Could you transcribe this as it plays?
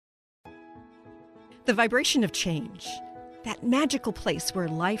The vibration of change, that magical place where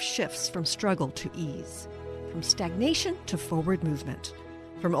life shifts from struggle to ease, from stagnation to forward movement,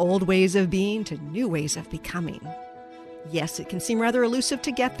 from old ways of being to new ways of becoming. Yes, it can seem rather elusive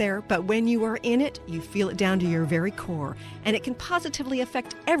to get there, but when you are in it, you feel it down to your very core, and it can positively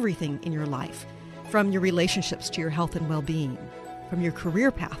affect everything in your life, from your relationships to your health and well-being, from your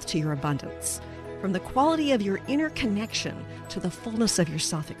career path to your abundance, from the quality of your inner connection to the fullness of your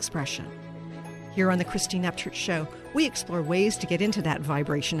self-expression. Here on the Christine Upchurch Show, we explore ways to get into that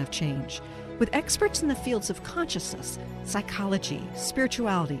vibration of change with experts in the fields of consciousness, psychology,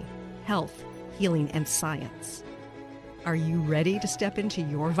 spirituality, health, healing, and science. Are you ready to step into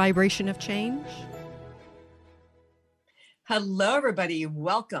your vibration of change? Hello, everybody.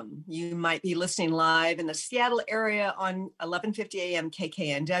 Welcome. You might be listening live in the Seattle area on 1150 AM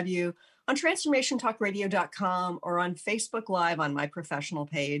KKNW, on transformationtalkradio.com, or on Facebook Live on my professional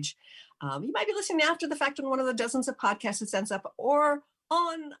page. You might be listening after the fact on one of the dozens of podcasts that sends up, or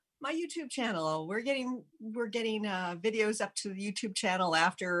on my YouTube channel. We're getting videos up to the YouTube channel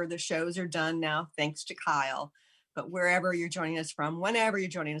after the shows are done now, thanks to Kyle. But wherever you're joining us from, whenever you're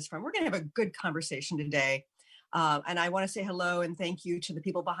joining us from, we're going to have a good conversation today. And I want to say hello and thank you to the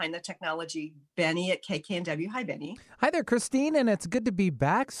people behind the technology, Benny at KKNW. Hi, Benny. Hi there, Christine, and it's good to be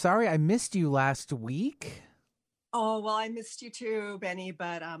back. Sorry, I missed you last week. Oh, well, I missed you too, Benny,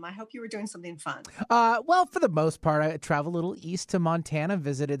 but I hope you were doing something fun. Well, for the most part, I traveled a little east to Montana,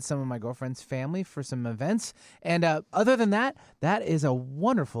 visited some of my girlfriend's family for some events. And other than that, that is a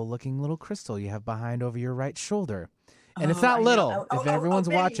wonderful looking little crystal you have behind over your right shoulder. And it's not little, if everyone's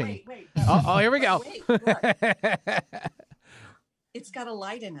Benny, watching. Wait. Oh, here we go. It's got a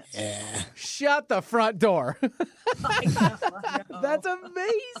light in it. Yeah. Shut the front door. I know. That's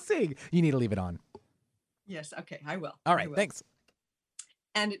amazing. You need to leave it on. Yes, okay, I will. All right, thanks.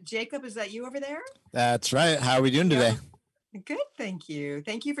 And Jacob, is that you over there? That's right. How are we doing today? Good, thank you.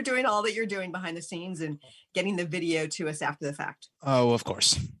 Thank you for doing all that you're doing behind the scenes and getting the video to us after the fact. Oh, of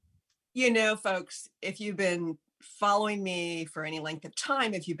course. You know, folks, if you've been following me for any length of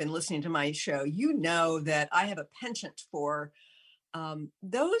time, if you've been listening to my show, you know that I have a penchant for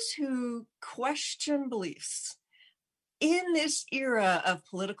those who question beliefs. In this era of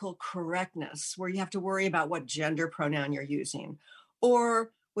political correctness, where you have to worry about what gender pronoun you're using,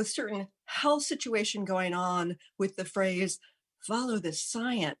 or with certain health situation going on with the phrase, follow the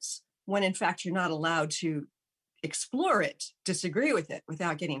science, when in fact you're not allowed to explore it, disagree with it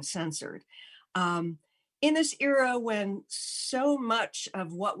without getting censored. In this era when so much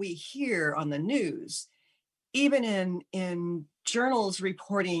of what we hear on the news, even in journals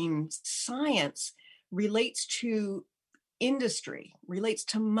reporting science, relates to industry, relates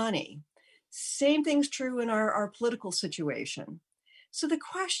to money. Same thing's true in our political situation. So the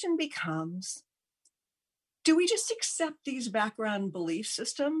question becomes, do we just accept these background belief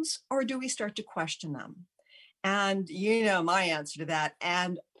systems, or do we start to question them? And you know my answer to that.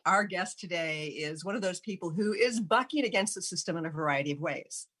 And our guest today is one of those people who is bucking against the system in a variety of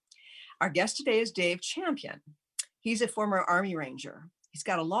ways. Our guest today is Dave Champion. He's a former Army Ranger. He's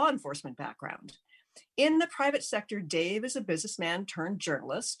got a law enforcement background. In the private sector, Dave is a businessman turned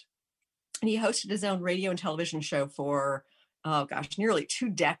journalist, and he hosted his own radio and television show for, nearly 2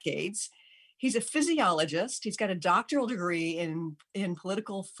 decades. He's a physiologist. He's got a doctoral degree in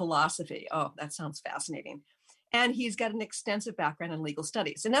political philosophy. Oh, that sounds fascinating. And he's got an extensive background in legal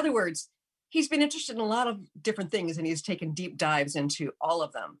studies. In other words, he's been interested in a lot of different things, and he's taken deep dives into all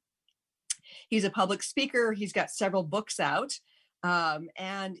of them. He's a public speaker. He's got several books out.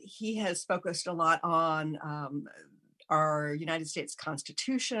 And he has focused a lot on our United States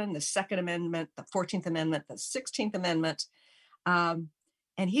Constitution, the Second Amendment, the 14th Amendment, the 16th Amendment. And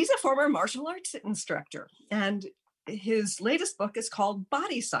he's a former martial arts instructor. And his latest book is called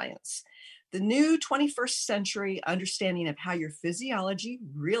Body Science, the new 21st century understanding of how your physiology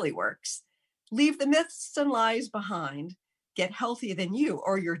really works. Leave the myths and lies behind. Get healthier than you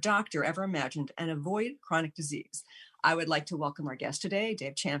or your doctor ever imagined, and avoid chronic disease. I would like to welcome our guest today,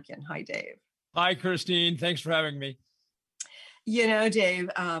 Dave Champion. Hi, Dave. Hi, Christine. Thanks for having me. You know,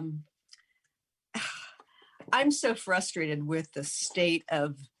 Dave, I'm so frustrated with the state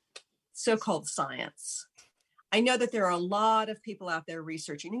of so-called science. I know that there are a lot of people out there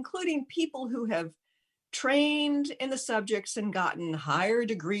researching, including people who have trained in the subjects and gotten higher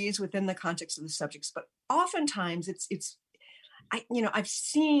degrees within the context of the subjects, but oftentimes I've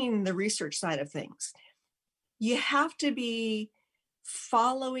seen the research side of things. You have to be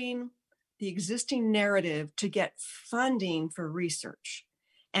following the existing narrative to get funding for research.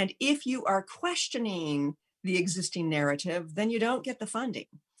 And if you are questioning the existing narrative, then you don't get the funding.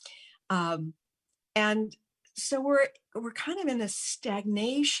 And so we're kind of in a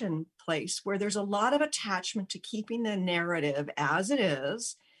stagnation place where there's a lot of attachment to keeping the narrative as it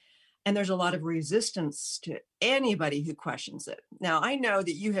is, and there's a lot of resistance to anybody who questions it. Now, I know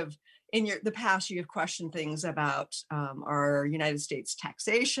that you have, in the past, you have questioned things about our United States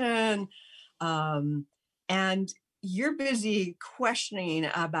taxation, and you're busy questioning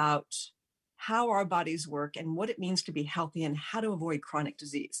about how our bodies work and what it means to be healthy and how to avoid chronic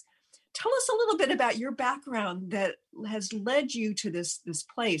disease. Tell us a little bit about your background that has led you to this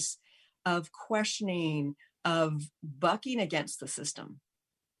place of questioning, of bucking against the system.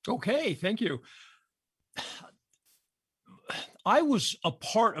 Okay, thank you. I was a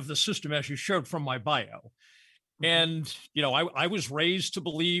part of the system, as you showed from my bio. And, I was raised to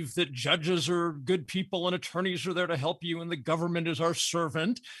believe that judges are good people and attorneys are there to help you and the government is our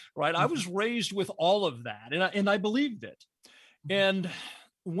servant, right? I was raised with all of that and I believed it. And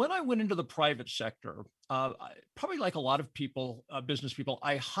when I went into the private sector, probably like a lot of people, business people,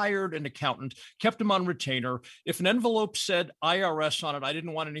 I hired an accountant, kept him on retainer. If an envelope said IRS on it, I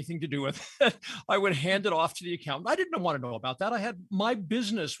didn't want anything to do with it. I would hand it off to the accountant. I didn't want to know about that. My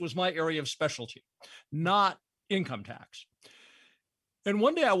business was my area of specialty, not income tax. And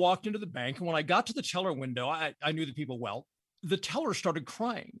one day I walked into the bank, and when I got to the teller window, I knew the people well. The teller started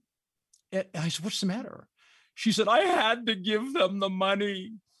crying. And I said, "What's the matter?" She said, "I had to give them the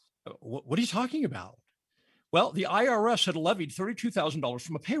money." What are you talking about? Well, the IRS had levied $32,000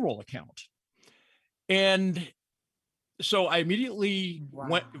 from a payroll account. And so I immediately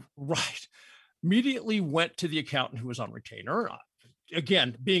went to the accountant who was on retainer.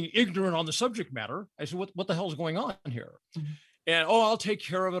 Again, being ignorant on the subject matter, I said, what the hell is going on here? Mm-hmm. And, I'll take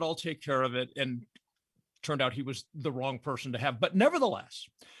care of it. And turned out he was the wrong person to have. But nevertheless,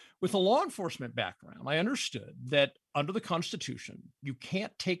 with a law enforcement background, I understood that under the Constitution, you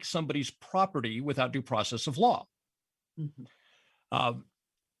can't take somebody's property without due process of law. Mm-hmm.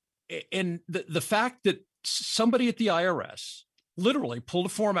 And the fact that somebody at the IRS literally pulled a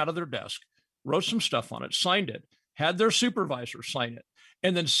form out of their desk, wrote some stuff on it, signed it, had their supervisor sign it,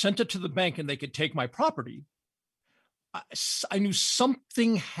 and then sent it to the bank and they could take my property, I knew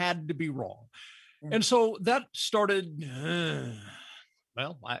something had to be wrong. Mm-hmm. And so that started...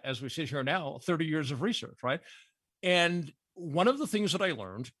 as we sit here now, 30 years of research, right? And one of the things that I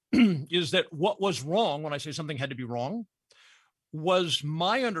learned is that what was wrong, when I say something had to be wrong, was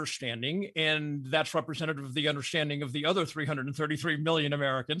my understanding, and that's representative of the understanding of the other 333 million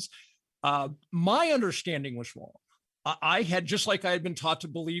Americans. My understanding was wrong. I had, just like I had been taught to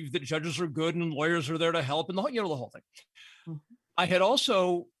believe that judges are good and lawyers are there to help, and the whole thing. Mm-hmm. I had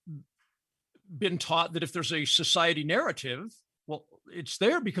also been taught that if there's a society narrative, well, it's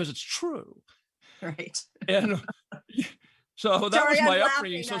there because it's true. Right. And so that was my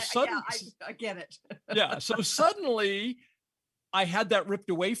upbringing. So suddenly, I get it. Yeah. So suddenly I had that ripped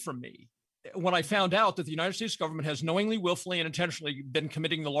away from me when I found out that the United States government has knowingly, willfully, and intentionally been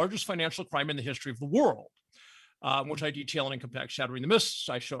committing the largest financial crime in the history of the world, which I detail in Income Tax Shattering the Myths.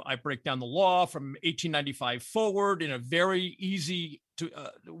 I break down the law from 1895 forward in a very easy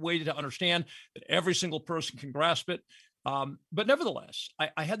way to understand that every single person can grasp it. But nevertheless,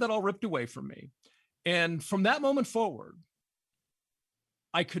 I had that all ripped away from me. And from that moment forward,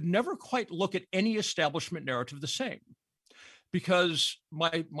 I could never quite look at any establishment narrative the same, because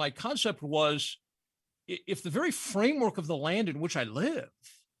my concept was, if the very framework of the land in which I live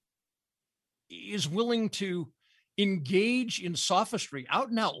is willing to engage in sophistry, out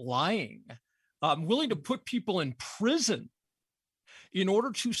and out lying, willing to put people in prison in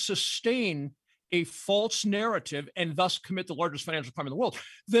order to sustain a false narrative and thus commit the largest financial crime in the world,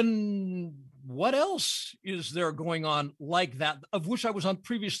 then what else is there going on like that, of which I was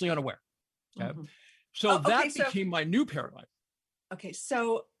previously unaware? Okay. Mm-hmm. So that became my new paradigm. Okay.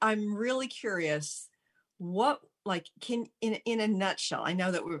 So I'm really curious, what, in a nutshell, I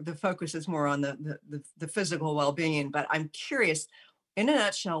know that the focus is more on the physical well-being, but I'm curious, in a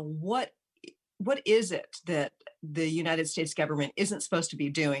nutshell, what is it that the United States government isn't supposed to be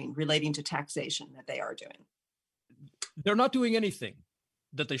doing relating to taxation that they are doing? They're not doing anything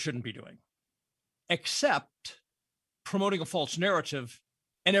that they shouldn't be doing, except promoting a false narrative,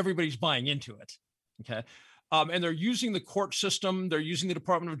 and everybody's buying into it. Okay. And they're using the court system, they're using the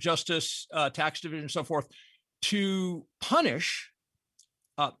Department of Justice, tax division, and so forth, to punish.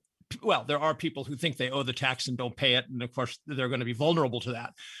 There are people who think they owe the tax and don't pay it. And of course, they're going to be vulnerable to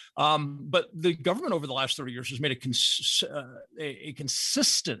that. But the government over the last 30 years has made a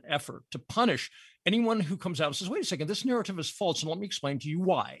consistent effort to punish anyone who comes out and says, wait a second, this narrative is false, and let me explain to you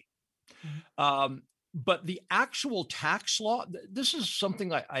why. Mm-hmm. But the actual tax law, this is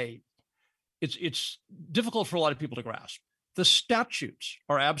something I it's difficult for a lot of people to grasp. The statutes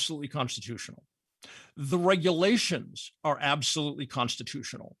are absolutely constitutional. The regulations are absolutely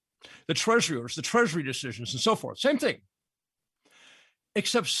constitutional. The Treasury orders, the Treasury decisions, and so forth, same thing.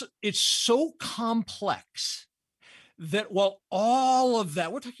 Except it's so complex that while all of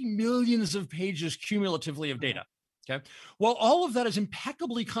that, we're talking millions of pages cumulatively of data, okay? While all of that is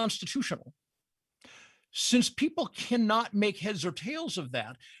impeccably constitutional, since people cannot make heads or tails of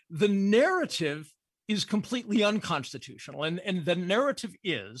that, the narrative is completely unconstitutional. And the narrative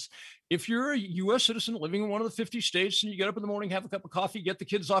is, if you're a US citizen living in one of the 50 states and you get up in the morning, have a cup of coffee, get the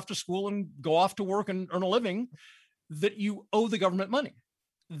kids off to school and go off to work and earn a living, that you owe the government money.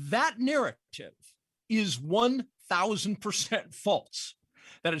 That narrative is 1,000% false.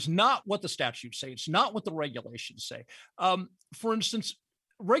 That is not what the statutes say. It's not what the regulations say. For instance,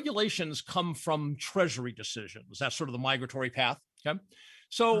 regulations come from Treasury decisions. That's sort of the migratory path. Okay.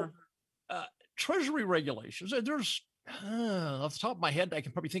 So Treasury regulations, there's off the top of my head, I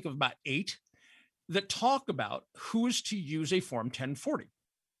can probably think of about 8 that talk about who is to use a Form 1040.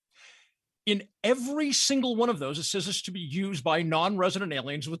 In every single one of those, it says it's to be used by non-resident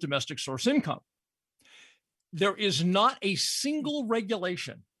aliens with domestic source income. There is not a single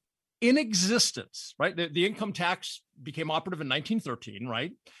regulation in existence, right? The income tax became operative in 1913,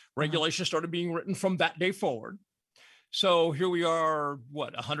 right? Regulations started being written from that day forward. So here we are,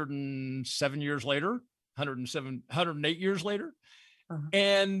 107 years later, 108 years later.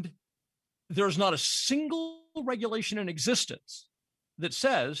 And there's not a single regulation in existence that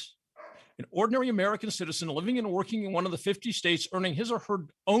says an ordinary American citizen living and working in one of the 50 states earning his or her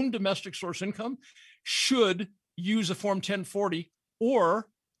own domestic source income should use a Form 1040 or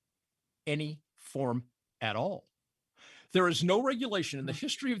any form at all. There is no regulation in the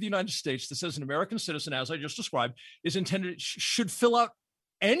history of the United States that says an American citizen, as I just described, is intended, should fill out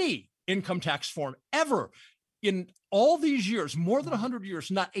any income tax form ever. In all these years, more than 100 years,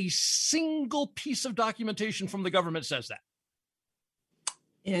 not a single piece of documentation from the government says that.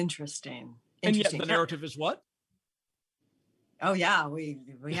 Interesting. And yet the narrative is what? Oh, yeah, we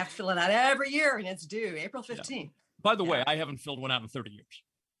have to fill it out every year, and it's due April 15th. Yeah. By the way, I haven't filled one out in 30 years.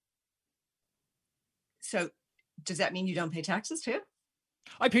 So does that mean you don't pay taxes too?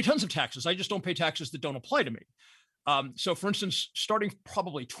 I pay tons of taxes. I just don't pay taxes that don't apply to me. So for instance, starting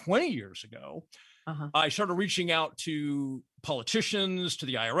probably 20 years ago, I started reaching out to politicians, to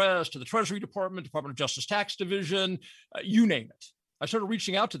the IRS, to the Treasury Department, Department of Justice Tax Division, you name it. I started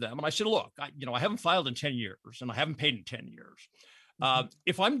reaching out to them and I said, look, I haven't filed in 10 years and I haven't paid in 10 years.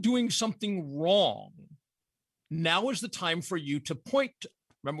 If I'm doing something wrong, now is the time for you to point to.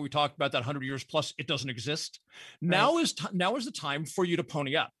 Remember, we talked about that 100 years plus, it doesn't exist. Now is the time for you to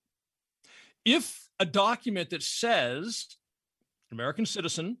pony up. If a document that says an American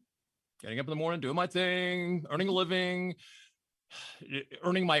citizen, getting up in the morning, doing my thing, earning a living,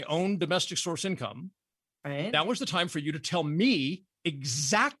 earning my own domestic source income, now is the time for you to tell me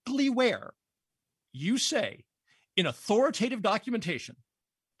exactly where you say in authoritative documentation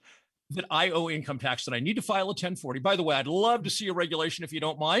that I owe income tax, that I need to file a 1040. By the way, I'd love to see a regulation, if you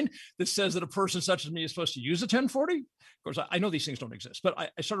don't mind, that says that a person such as me is supposed to use a 1040. Of course, I know these things don't exist, but I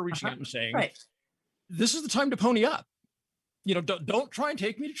started reaching out and saying, this is the time to pony up. Don't try and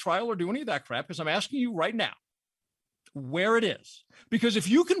take me to trial or do any of that crap, because I'm asking you right now where it is. Because if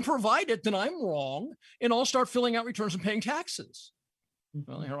you can provide it, then I'm wrong, and I'll start filling out returns and paying taxes.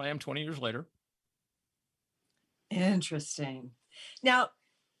 Well, here I am 20 years later. Interesting. Now,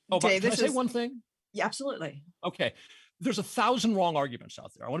 Dave, can I say one thing? Yeah, absolutely. Okay. There's 1,000 wrong arguments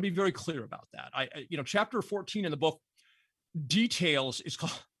out there. I want to be very clear about that. Chapter 14 in the book details, it's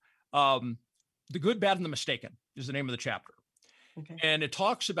called The Good, Bad, and the Mistaken is the name of the chapter. Okay. And it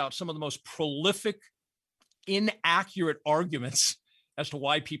talks about some of the most prolific, inaccurate arguments as to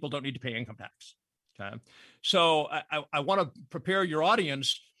why people don't need to pay income tax. Okay. So I want to prepare your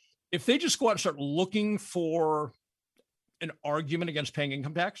audience. If they just go out and start looking for an argument against paying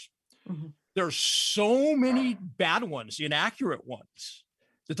income tax, there's so many bad ones, inaccurate ones,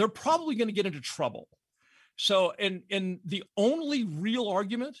 that they're probably going to get into trouble. So, and the only real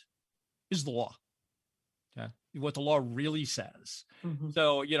argument is the law. Okay. What the law really says.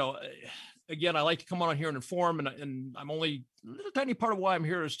 So, again, I like to come on here and inform, and I'm only a little tiny part of why I'm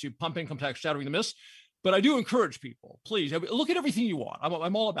here is to pump income tax, shattering the myths. But I do encourage people, please look at everything you want.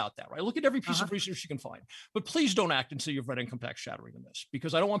 I'm all about that, right? Look at every piece of research you can find, but please don't act until you've read Income Tax Shattering the Myths,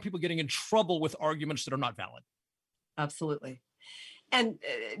 because I don't want people getting in trouble with arguments that are not valid. Absolutely. And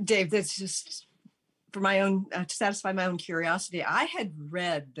Dave, that's just for my own, to satisfy my own curiosity. I had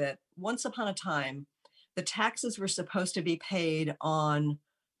read that once upon a time, the taxes were supposed to be paid on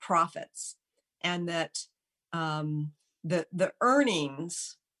profits. and that the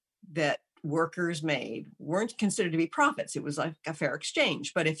earnings that workers made weren't considered to be profits. It was like a fair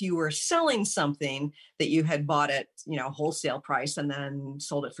exchange. But if you were selling something that you had bought at, wholesale price and then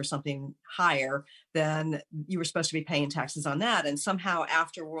sold it for something higher, then you were supposed to be paying taxes on that. And somehow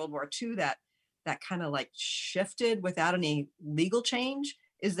after World War II, that kind of like shifted without any legal change.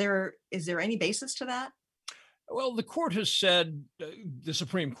 Is there any basis to that? Well, the court has said, the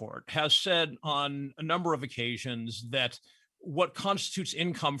Supreme Court has said on a number of occasions that what constitutes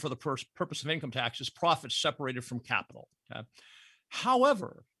income for the purpose of income tax is profits separated from capital. Okay?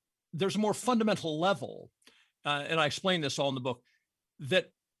 However, there's a more fundamental level, and I explain this all in the book,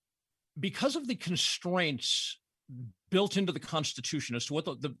 that because of the constraints built into the Constitution as to what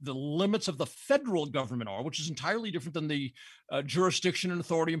the limits of the federal government are, which is entirely different than the jurisdiction and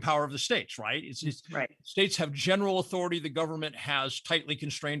authority and power of the states, right? It's right. States have general authority. The government has tightly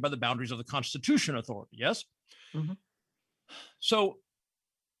constrained by the boundaries of the Constitution authority, yes? Mm-hmm. So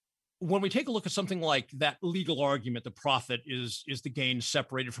when we take a look at something like that legal argument, the profit is the gain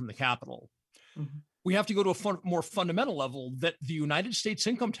separated from the capital, mm-hmm. we have to go to a more fundamental level that the United States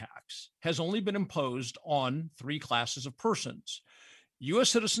income tax has only been imposed on three classes of persons: U.S.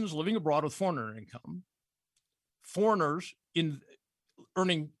 citizens living abroad with foreign income, foreigners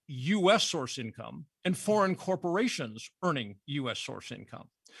earning U.S. source income, and foreign corporations earning U.S. source income.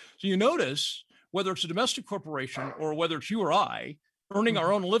 So you notice, whether it's a domestic corporation or whether it's you or I earning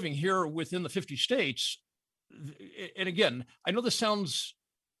our own living here within the 50 states. And again, I know this sounds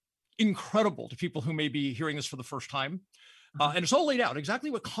incredible to people who may be hearing this for the first time. And it's all laid out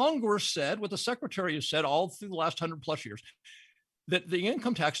exactly what Congress said, what the Secretary has said all through the last 100 plus years, that the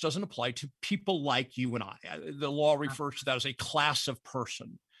income tax doesn't apply to people like you and I. The law refers to that as a class of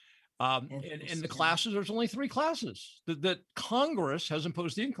person. And the classes, there's only three classes that Congress has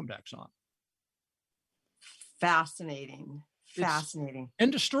imposed the income tax on. Fascinating.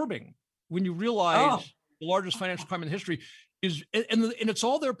 And disturbing when you realize the largest financial crime in history is, and it's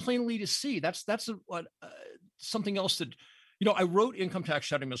all there plainly to see. That's something else that, I wrote Income Tax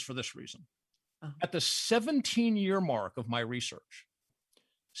Shouting Myths for this reason. At the 17-year mark of my research,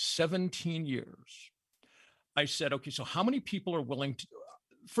 17 years, I said, okay, so how many people are willing to,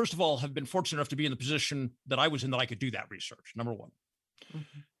 first of all, have been fortunate enough to be in the position that I was in, that I could do that research, number one.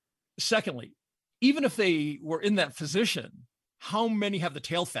 Mm-hmm. Secondly, even if they were in that position, how many have the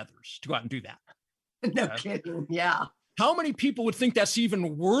tail feathers to go out and do that? No kidding. Yeah. How many people would think that's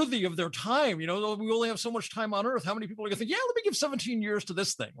even worthy of their time? We only have so much time on earth. How many people are going to think, yeah, let me give 17 years to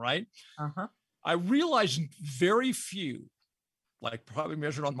this thing, right? Uh-huh. I realized very few, like probably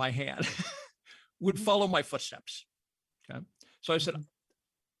measured on my hand, would follow my footsteps. Okay. So I said,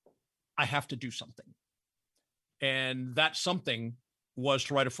 I have to do something. And that something was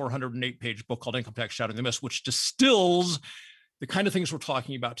to write a 408-page book called Income Tax Shouting the Myths, which distills the kind of things we're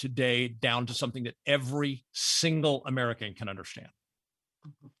talking about today down to something that every single American can understand.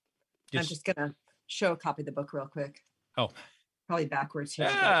 I'm just going to show a copy of the book real quick. Oh. Probably backwards here.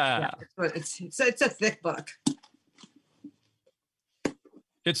 Yeah. It's a thick book.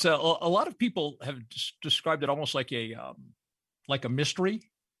 It's a lot of people have described it almost like a mystery,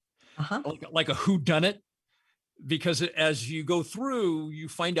 like a whodunit. Because as you go through, you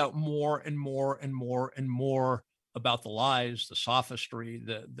find out more and more and more and more about the lies, the sophistry,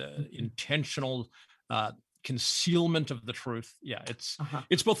 the intentional concealment of the truth. Yeah,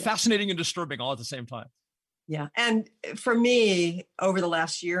 it's both fascinating and disturbing all at the same time. Yeah, and for me, over the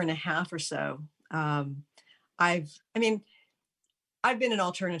last year and a half or so, I've been in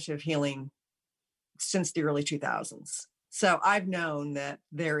alternative healing since the early 2000s. So I've known that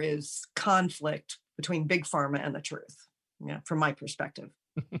there is conflict between big pharma and the truth, from my perspective.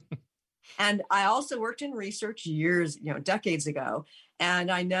 And I also worked in research decades ago, and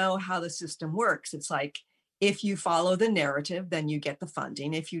I know how the system works. It's like, if you follow the narrative, then you get the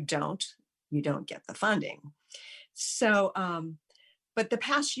funding. If you don't get the funding. So, but the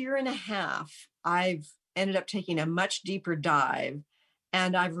past year and a half, I've ended up taking a much deeper dive,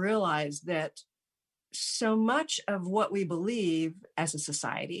 and I've realized that so much of what we believe as a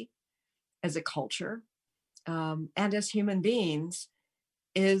society, as a culture, and as human beings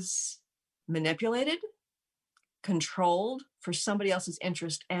is manipulated, controlled for somebody else's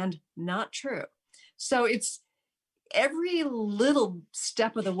interest, and not true. So it's every little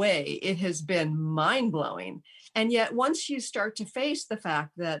step of the way, it has been mind-blowing. And yet once you start to face the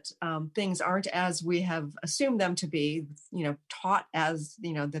fact that things aren't as we have assumed them to be, taught as,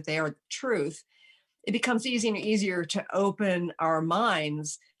 that they are truth, it becomes easier and easier to open our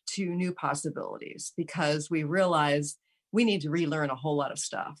minds to new possibilities, because we realize we need to relearn a whole lot of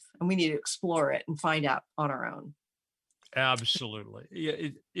stuff, and we need to explore it and find out on our own. Absolutely.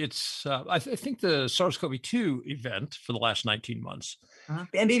 Yeah, it's. I think the SARS-CoV-2 event for the last 19 months.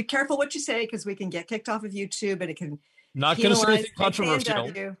 And be careful what you say, because we can get kicked off of YouTube, and it can Not going to say anything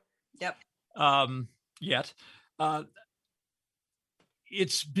controversial. Yep. Yet,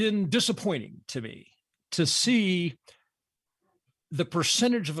 it's been disappointing to me to see the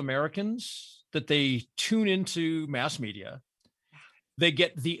percentage of Americans that they tune into mass media. They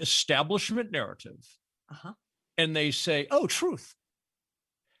get the establishment narrative. And they say, oh, truth.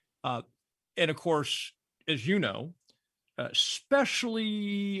 And of course, as you know,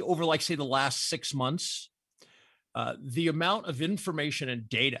 especially over, like, say, the last 6 months, the amount of information and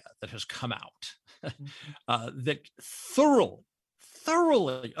data that has come out that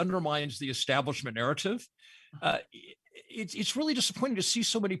thoroughly undermines the establishment narrative. It's really disappointing to see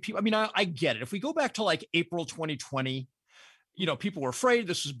so many people. I mean, I get it. If we go back to like April 2020, people were afraid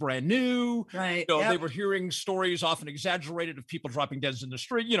this is brand new. Right. They were hearing stories, often exaggerated, of people dropping dead in the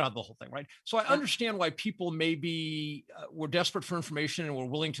street, the whole thing, right? So I understand why people maybe were desperate for information and were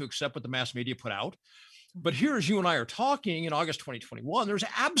willing to accept what the mass media put out. But here, as you and I are talking in August 2021, there's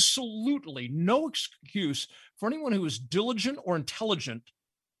absolutely no excuse for anyone who is diligent or intelligent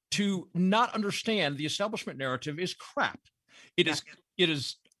to not understand the establishment narrative is crap. It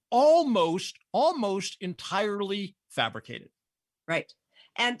is almost entirely fabricated. Right.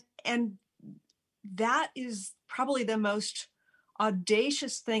 And that is probably the most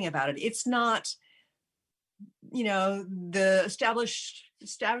audacious thing about it. It's not, the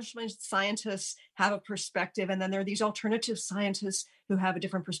establishment scientists have a perspective, and then there are these alternative scientists who have a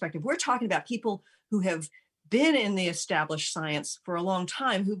different perspective. We're talking about people who have been in the established science for a long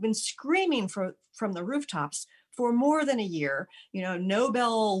time, who've been screaming from the rooftops for more than a year.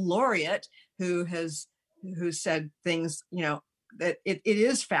 Nobel laureate who said things, that it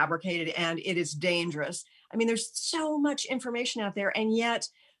is fabricated and it is dangerous. I mean, there's so much information out there, and yet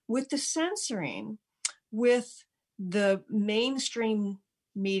with the censoring, with the mainstream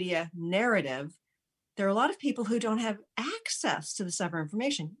media narrative, there are a lot of people who don't have access to this other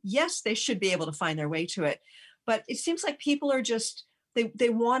information. Yes, they should be able to find their way to it, but it seems like people are just, they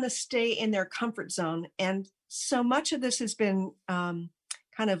want to stay in their comfort zone. And so much of this has been kind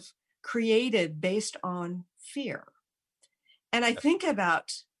of created based on fear. And I think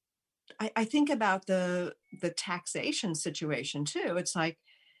about the taxation situation too. It's like,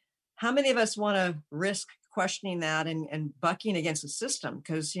 how many of us want to risk questioning that and bucking against the system?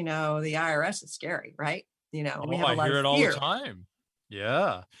 Because, the IRS is scary, right? We have a lot I hear of it fear all the time.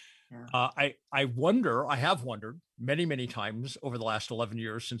 Yeah. I have wondered many, many times over the last 11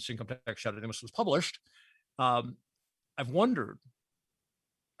 years since Income Tax Shenanigans was published. I've wondered,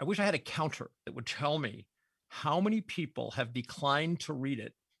 I wish I had a counter that would tell me how many people have declined to read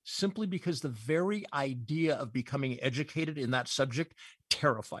it simply because the very idea of becoming educated in that subject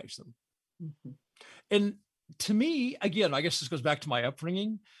terrifies them. Mm-hmm. And to me, again, I guess this goes back to my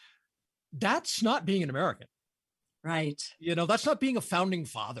upbringing. That's not being an American. Right. That's not being a founding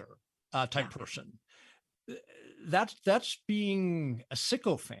father type person. That's being a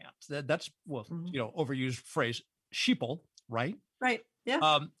sycophant. That's overused phrase, sheeple, right? Right.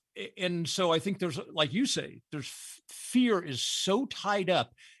 Yeah. And so I think there's, like you say, fear is so tied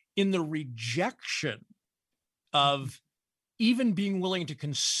up in the rejection of even being willing to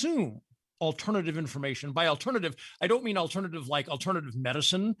consume alternative information. By alternative, I don't mean alternative like alternative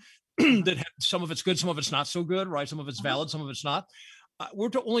medicine that some of it's good, some of it's not so good, right? Some of it's valid, some of it's not. We're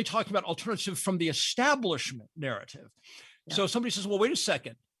only talking about alternative from the establishment narrative. Yeah. So somebody says, well, wait a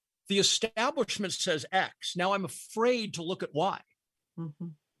second. The establishment says X. Now I'm afraid to look at Y. Mm-hmm.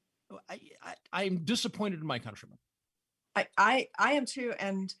 I'm disappointed in my countrymen. I am too.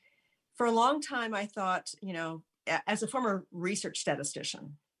 And for a long time, I thought, as a former research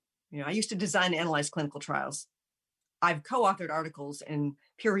statistician, I used to design and analyze clinical trials. I've co-authored articles in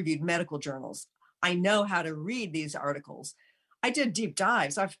peer-reviewed medical journals. I know how to read these articles. I did deep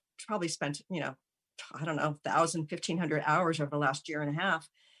dives. I've probably spent, 1,000, 1,500 hours over the last year and a half.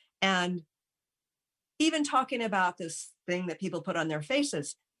 And even talking about this thing that people put on their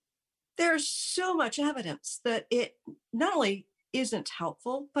faces, there's so much evidence that it not only isn't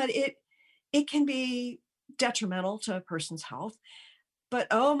helpful, but it can be detrimental to a person's health. But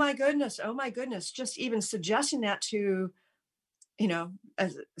oh my goodness, just even suggesting that to,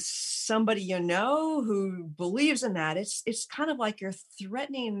 as somebody who believes in that, it's kind of like you're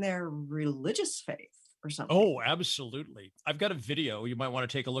threatening their religious faith or something. Oh, absolutely. I've got a video. You might want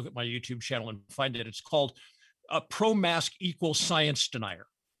to take a look at my YouTube channel and find it. It's called Pro-Mask Equals Science Denier.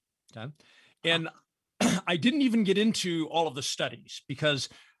 Okay. And I didn't even get into all of the studies because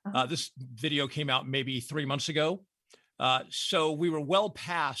this video came out maybe 3 months ago. So we were well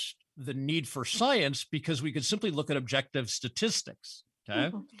past the need for science because we could simply look at objective statistics.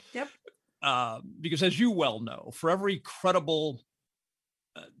 Okay. Yep. Because as you well know, for every credible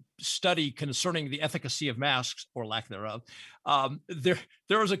study concerning the efficacy of masks or lack thereof,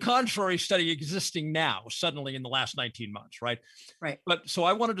 there is a contrary study existing now, suddenly in the last 19 months, right? Right. But so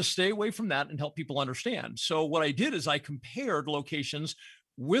I wanted to stay away from that and help people understand. So what I did is I compared locations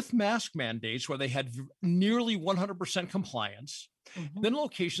with mask mandates where they had nearly 100% compliance, then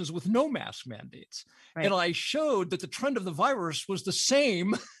locations with no mask mandates. Right. And I showed that the trend of the virus was the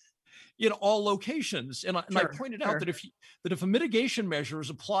same in all locations. And I pointed out that if a mitigation measure is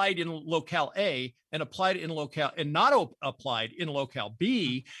applied in locale A and applied in locale and not applied in locale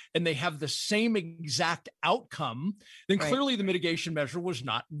B, and they have the same exact outcome, then clearly the mitigation measure was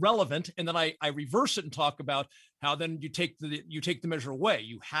not relevant. And then I reverse it and talk about how then you take the measure away.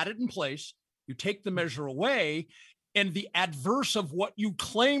 You had it in place, you take the measure away, and the adverse of what you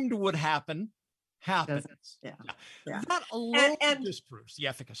claimed would happens. Yeah. That alone disproves the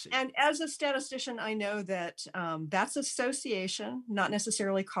efficacy. And as a statistician, I know that that's association, not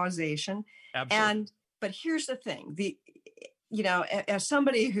necessarily causation. Absolutely. But here's the thing: as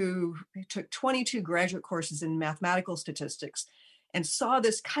somebody who took 22 graduate courses in mathematical statistics and saw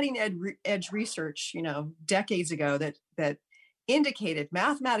this cutting edge research, decades ago that indicated,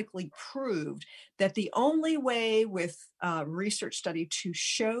 mathematically proved that the only way with research study to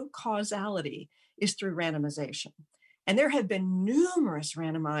show causality is through randomization. And there have been numerous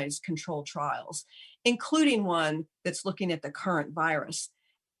randomized controlled trials, including one that's looking at the current virus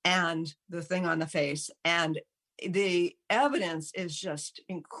and the thing on the face. And the evidence is just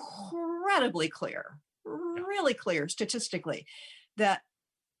incredibly clear, really clear statistically, that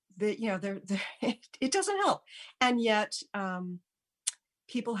it doesn't help. And yet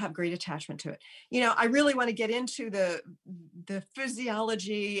people have great attachment to it. I really want to get into the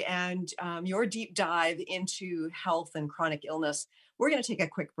physiology and your deep dive into health and chronic illness. We're going to take a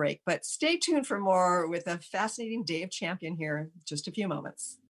quick break, but stay tuned for more with a fascinating Dave Champion here in just a few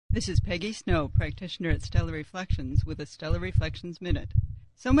moments. This is Peggy Snow, practitioner at Stellar Reflections, with a Stellar Reflections Minute.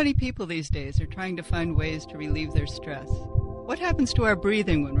 So many people these days are trying to find ways to relieve their stress. What happens to our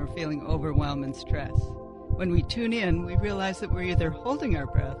breathing when we're feeling overwhelm and stress? When we tune in, we realize that we're either holding our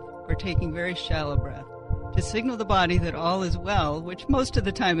breath or taking very shallow breath to signal the body that all is well, which most of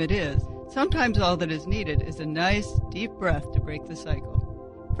the time it is. Sometimes all that is needed is a nice, deep breath to break the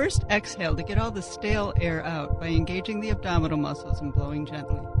cycle. First, exhale to get all the stale air out by engaging the abdominal muscles and blowing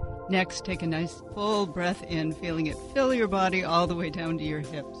gently. Next, take a nice full breath in, feeling it fill your body all the way down to your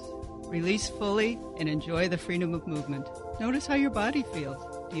hips. Release fully and enjoy the freedom of movement. Notice how your body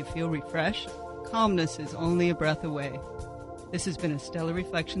feels. Do you feel refreshed? Calmness is only a breath away. This has been a Stellar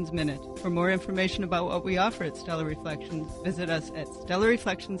Reflections Minute. For more information about what we offer at Stellar Reflections, visit us at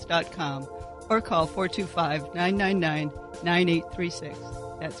stellarreflections.com or call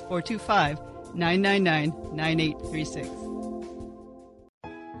 425-999-9836. That's 425-999-9836.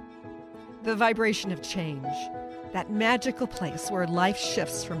 The vibration of change, that magical place where life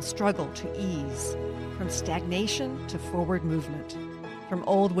shifts from struggle to ease, from stagnation to forward movement, from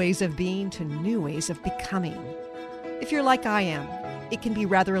old ways of being to new ways of becoming. If you're like I am, it can be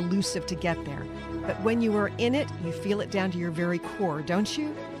rather elusive to get there, but when you are in it, you feel it down to your very core, don't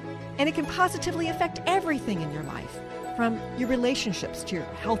you? And it can positively affect everything in your life, from your relationships to your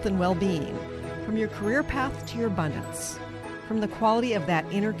health and well-being, from your career path to your abundance, from the quality of that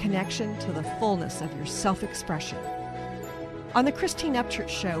inner connection to the fullness of your self-expression. On the Christine Upchurch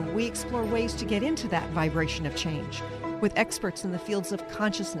Show, we explore ways to get into that vibration of change with experts in the fields of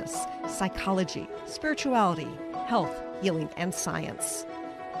consciousness, psychology, spirituality, health, healing, and science.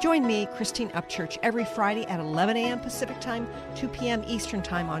 Join me, Christine Upchurch, every Friday at 11 a.m. Pacific Time, 2 p.m. Eastern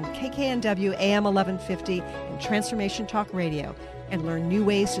Time on KKNW AM 1150 and Transformation Talk Radio, and learn new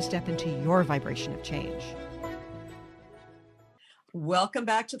ways to step into your vibration of change. Welcome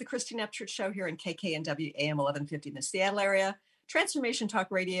back to the Christine Upchurch Show here in KKNW AM 1150 in the Seattle area,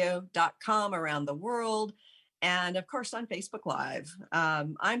 TransformationTalkRadio.com around the world, and of course on Facebook Live.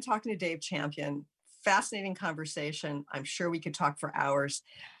 I'm talking to Dave Champion. Fascinating conversation. I'm sure we could talk for hours.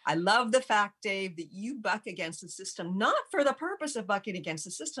 I love the fact, Dave, that you buck against the system, not for the purpose of bucking against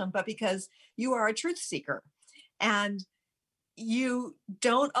the system, but because you are a truth seeker and you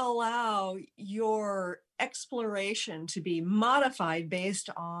don't allow your exploration to be modified based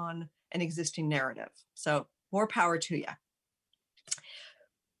on an existing narrative. So more power to you.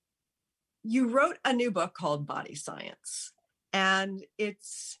 You wrote a new book called Body Science, and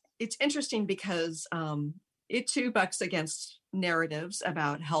it's it's interesting because it too bucks against narratives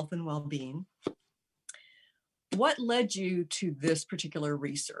about health and well-being. What led you to this particular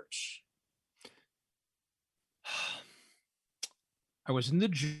research? I was in the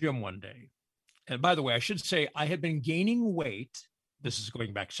gym one day. And by the way, I should say I had been gaining weight. This is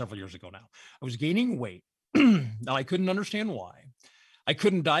going back several years ago now. I was gaining weight. Now I couldn't understand why. I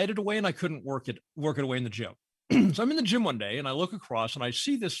couldn't diet it away and I couldn't work it away in the gym. So I'm in the gym one day and I look across and I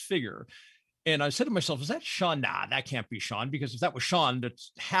see this figure. And I said to myself, is that Sean? Nah, that can't be Sean, because if that was Sean,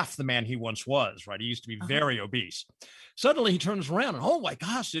 that's half the man he once was, right? He used to be very obese. Suddenly he turns around and, oh my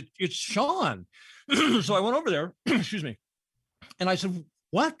gosh, it's Sean. So I went over there, excuse me. And I said,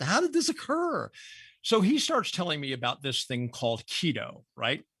 what? How did this occur? So he starts telling me about this thing called keto,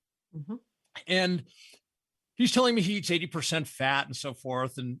 right? Mm-hmm. And he's telling me he eats 80% fat and so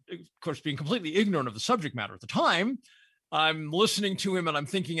forth. And of course, being completely ignorant of the subject matter at the time, I'm listening to him and I'm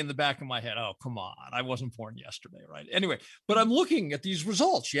thinking in the back of my head, oh, come on, I wasn't born yesterday, right? Anyway, but I'm looking at these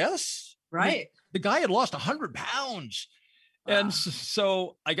results, yes? Right. The guy had lost 100 pounds. Wow. And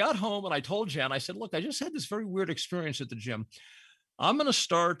so I got home and I told Jan, I said, look, I just had this very weird experience at the gym. I'm going to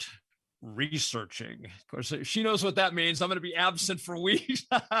start researching. Of course, she knows what that means. I'm going to be absent for weeks.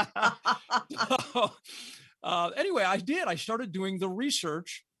 Anyway, I did. I started doing the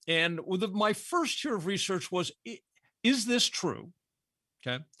research. And my first year of research was, is this true?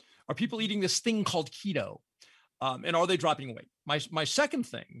 Okay. Are people eating this thing called keto? And are they dropping weight? My second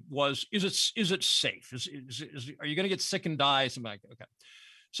thing was, is it safe? Are you going to get sick and die? Something like that. Okay.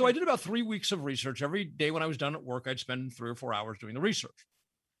 So I did about 3 weeks of research. Every day when I was done at work, I'd spend 3 or 4 hours doing the research.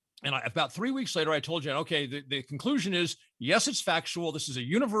 And about 3 weeks later, I told Jen, okay, the conclusion is, yes, it's factual. This is a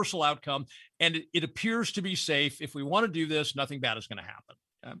universal outcome, and it appears to be safe. If we want to do this, nothing bad is going to happen.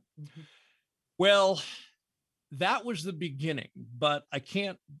 Okay? Mm-hmm. Well, that was the beginning, but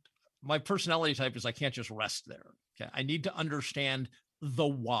my personality type is I can't just rest there. Okay. I need to understand the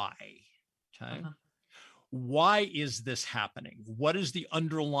why. Okay. Uh-huh. Why is this happening? What is the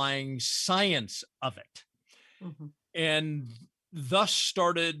underlying science of it? Mm-hmm. And thus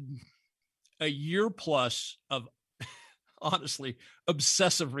started a year plus of honestly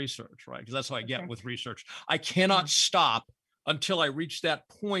obsessive research, right? Because that's how I get with research. I cannot stop until I reach that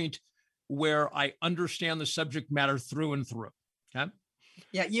point where I understand the subject matter through and through. Okay.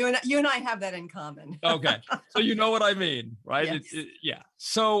 Yeah, you and I have that in common. Okay, so you know what I mean, right? Yes. Yeah.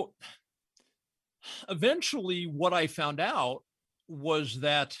 So eventually, what I found out was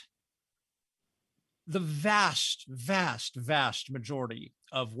that the vast, vast, vast majority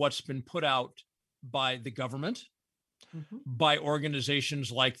of what's been put out by the government, mm-hmm. by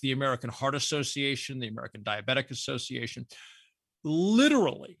organizations like the American Heart Association, the American Diabetic Association,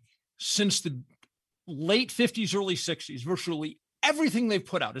 literally since the late 50s, early 60s, virtually everything they've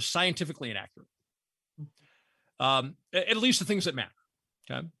put out is scientifically inaccurate. At least the things that matter.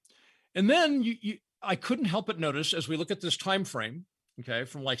 Okay. And then I couldn't help but notice, as we look at this time frame, okay,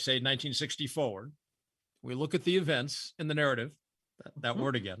 from like say 1960 forward, we look at the events in the narrative, that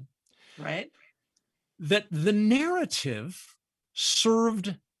word again, right? That the narrative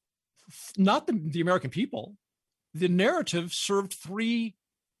served not the American people. The narrative served 3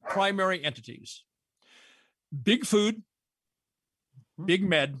 primary entities: big food, big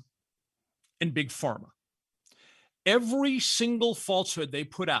med, and big pharma. Every single falsehood they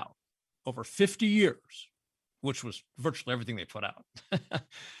put out over 50 years, which was virtually everything they put out,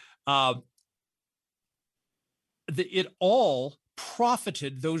 it all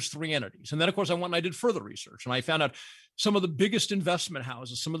profited those 3 entities. And then, of course, I went and I did further research, and I found out some of the biggest investment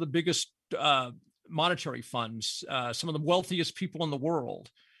houses, some of the biggest monetary funds, some of the wealthiest people in the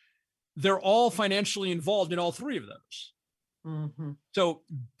world, they're all financially involved in all 3 of those. Mm-hmm. So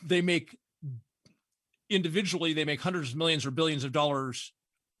individually, they make hundreds of millions or billions of dollars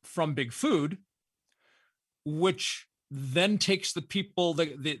from big food, which then takes the people,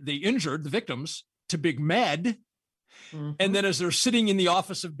 the injured, the victims, to big med. Mm-hmm. And then as they're sitting in the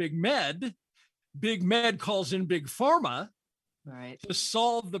office of big med calls in big pharma, right, to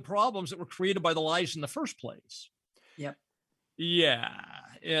solve the problems that were created by the lies in the first place. Yep. Yeah.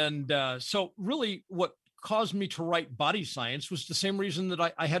 And so really what caused me to write Body Science was the same reason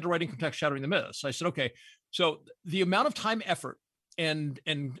that I had to write Income Tax Shattering the Myths. I said, okay, so the amount of time, effort, and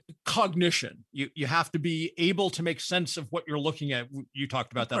cognition, you have to be able to make sense of what you're looking at. You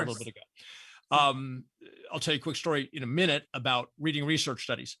talked about that a little bit ago. I'll tell you a quick story in a minute about reading research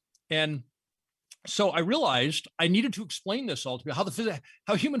studies. And so I realized I needed to explain this all to me,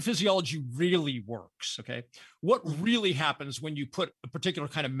 how human physiology really works, okay? What really happens when you put a particular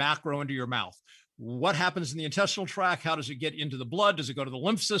kind of macro into your mouth? what happens in the intestinal tract? How does it get into the blood? Does it go to the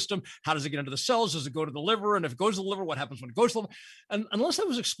lymph system? How does it get into the cells? Does it go to the liver? And if it goes to the liver, what happens when it goes to the liver? And unless that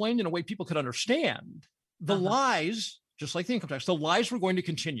was explained in a way people could understand, the lies, just like the income tax, the lies were going to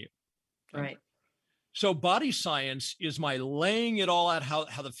continue. Okay? Right. So body science is my laying it all out, how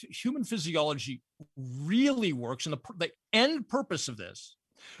the human physiology really works, and the end purpose of this,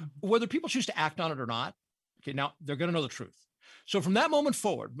 whether people choose to act on it or not. Okay, now they're going to know the truth. So from that moment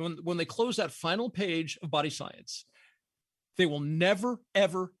forward, when they close that final page of body science, they will never,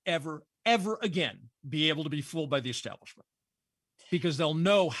 ever, ever, ever again be able to be fooled by the establishment, because they'll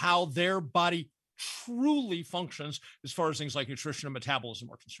know how their body truly functions as far as things like nutrition and metabolism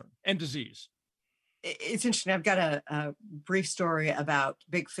are concerned, and disease. It's interesting. I've got a brief story about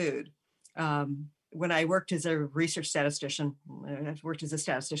big food. When I worked as a research statistician, I've worked as a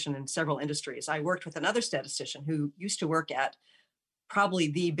statistician in several industries. I worked with another statistician who used to work at probably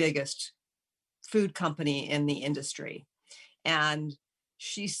the biggest food company in the industry. And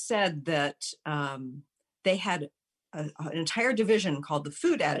she said that they had an entire division called the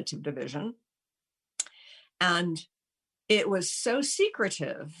food additive division. And it was so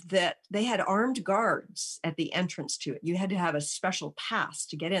secretive that they had armed guards at the entrance to it. You had to have a special pass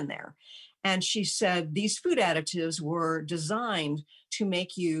to get in there. And she said these food additives were designed to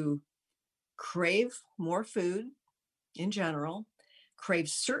make you crave more food in general, crave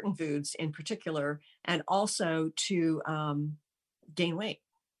certain foods in particular, and also to gain weight.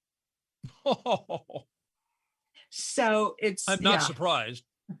 Oh, so I'm not surprised.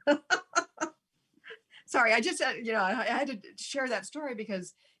 Sorry, I just, I had to share that story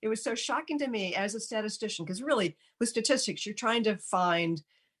because it was so shocking to me as a statistician, because really with statistics, you're trying to find,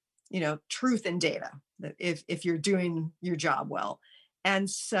 truth in data, that if you're doing your job well. And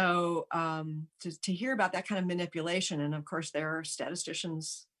so to hear about that kind of manipulation, and of course there are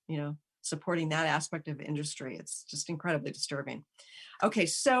statisticians, supporting that aspect of industry, it's just incredibly disturbing. Okay,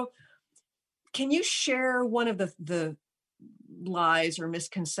 so can you share one of the lies or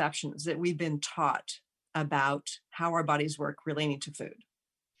misconceptions that we've been taught about how our bodies work relating to food?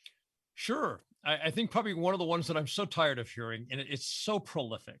 Sure. I think probably one of the ones that I'm so tired of hearing, and it's so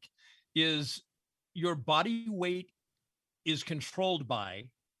prolific, is your body weight is controlled by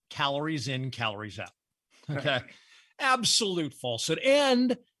calories in, calories out. Okay. Right. Absolute falsehood,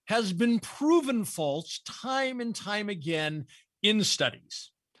 and has been proven false time and time again in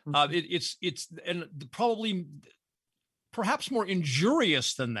studies. It's and probably perhaps more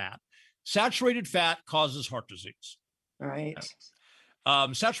injurious than that. Saturated fat causes heart disease. Right.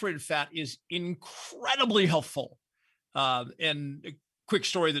 Saturated fat is incredibly helpful. And a quick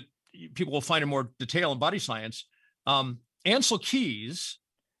story that people will find in more detail in body science. Ansel Keys,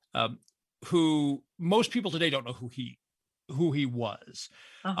 who most people today don't know who he was,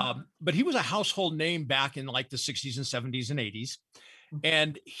 but he was a household name back in like the 60s and 70s and 80s.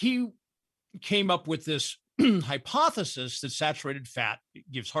 And he came up with this hypothesis that saturated fat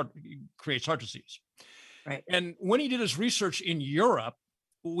creates heart disease. Right. And when he did his research in Europe,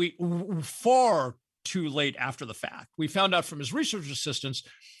 we far too late after the fact, we found out from his research assistants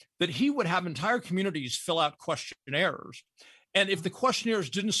that he would have entire communities fill out questionnaires. And if the questionnaires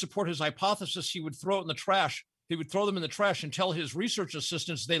didn't support his hypothesis, he would throw it in the trash. He would throw them in the trash and tell his research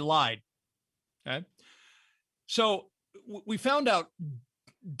assistants they lied. Okay. So we found out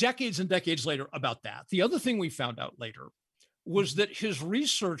decades and decades later about that. The other thing we found out later was that his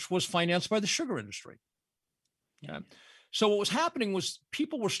research was financed by the sugar industry. Okay? So what was happening was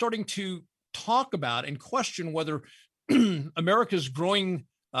people were starting to talk about and question whether America's growing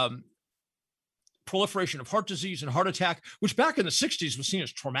proliferation of heart disease and heart attack, which back in the 60s was seen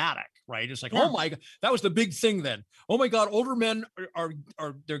as traumatic, right? It's like, oh my God, that was the big thing then. Oh my God, older men are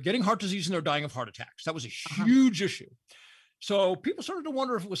they're getting heart disease and they're dying of heart attacks. That was a huge issue. So people started to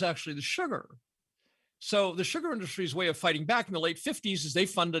wonder if it was actually the sugar. So the sugar industry's way of fighting back in the late 50s is they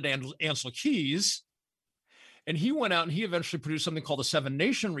funded Ansel Keys. And he went out and he eventually produced something called the Seven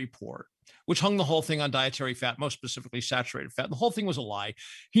Nation Report, which hung the whole thing on dietary fat, most specifically saturated fat. And the whole thing was a lie.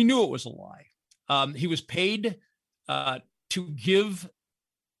 He knew it was a lie. He was paid to give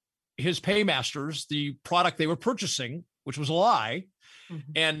his paymasters the product they were purchasing, which was a lie.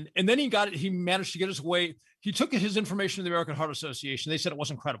 And then he managed to get his way. He took his information to the American Heart Association. They said it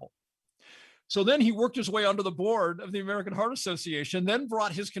wasn't credible. So then he worked his way onto the board of the American Heart Association, then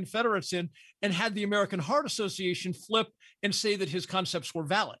brought his Confederates in and had the American Heart Association flip and say that his concepts were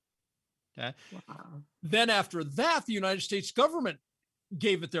valid. Okay. Wow. Then after that, the United States government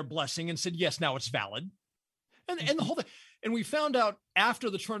gave it their blessing and said, yes, now it's valid. And the whole thing. And we found out after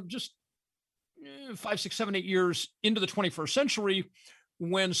the turn, just 5, 6, 7, 8 years into the 21st century,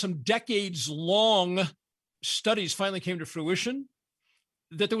 when some decades-long studies finally came to fruition,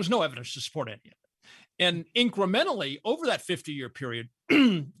 that there was no evidence to support any of it. And incrementally, over that 50-year period,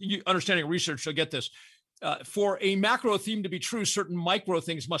 you understanding research, you'll get this, for a macro theme to be true, certain micro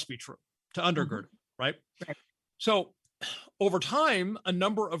things must be true to undergird it, right? So over time, a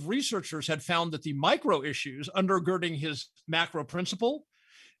number of researchers had found that the micro issues undergirding his macro principle,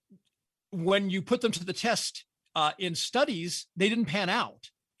 when you put them to the test in studies, they didn't pan out.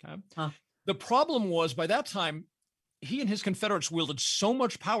 Okay? The problem was, by that time, he and his Confederates wielded so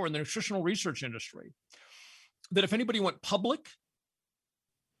much power in the nutritional research industry that if anybody went public,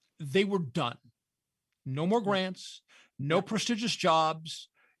 they were done. No more grants, no prestigious jobs.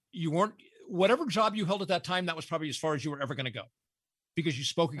 You weren't, whatever job you held at that time, that was probably as far as you were ever going to go because you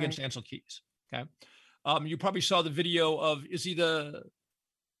spoke against Ansel Keys. Okay. You probably saw the video of, is he the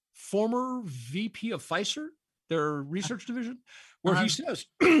former VP of Pfizer, their research division, where he says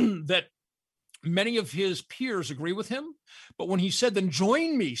that many of his peers agree with him, but when he said, then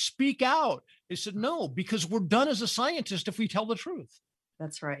join me, speak out, they said, no, because we're done as a scientist if we tell the truth.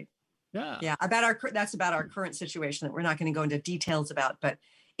 That's right. Yeah. Yeah. That's about our current situation that we're not going to go into details about, but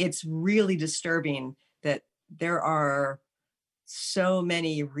it's really disturbing that there are so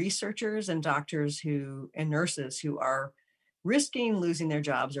many researchers and doctors and nurses who are risking losing their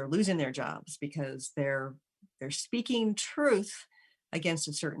jobs because they're speaking truth against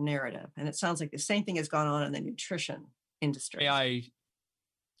a certain narrative. And it sounds like the same thing has gone on in the nutrition industry. May I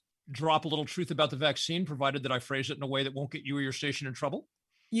drop a little truth about the vaccine, provided that I phrase it in a way that won't get you or your station in trouble?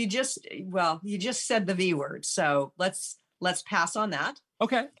 You just said the V word. So let's pass on that.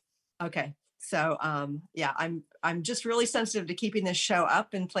 Okay. So I'm just really sensitive to keeping this show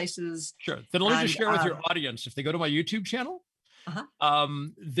up in places. Sure. Then let me just share with your audience, if they go to my YouTube channel,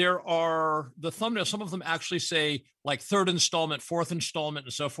 there are the thumbnails. Some of them actually say like third installment, fourth installment,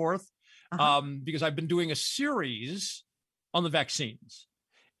 and so forth. Because I've been doing a series on the vaccines,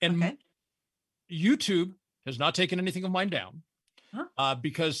 and YouTube has not taken anything of mine down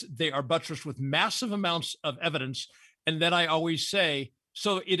because they are buttressed with massive amounts of evidence. And then I always say,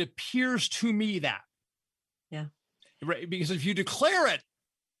 so it appears to me that, right? Because if you declare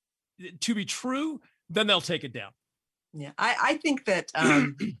it to be true, then they'll take it down. Yeah, I think that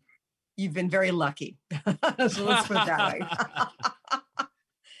you've been very lucky. So let's put it that way.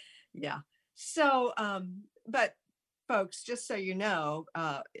 Yeah. So, but folks, just so you know,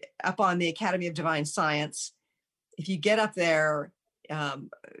 up on the Academy of Divine Science, if you get up there,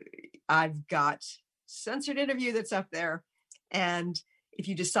 I've got censored interview that's up there. And if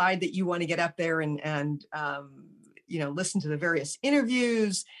you decide that you want to get up there and listen to the various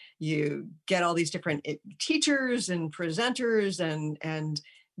interviews, you get all these different teachers and presenters and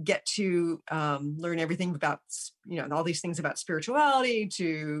get to learn everything about, all these things about spirituality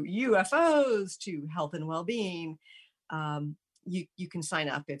to UFOs to health and well-being. You can sign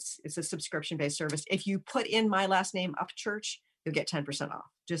up. It's a subscription-based service. If you put in my last name, Upchurch, you'll get 10% off.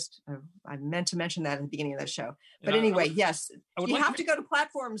 Just, I meant to mention that at the beginning of the show. But anyway, yes, you have to go to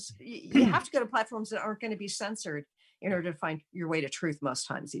platforms. You have to go to platforms that aren't going to be censored in order to find your way to truth most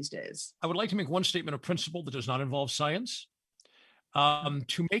times these days. I would like to make one statement of principle that does not involve science.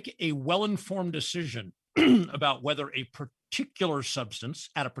 To make a well-informed decision about whether a particular substance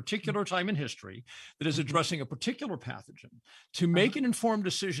at a particular time in history that is addressing a particular pathogen, to make an informed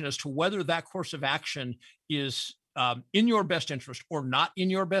decision as to whether that course of action is in your best interest or not in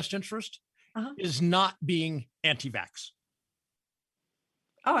your best interest, is not being anti-vax.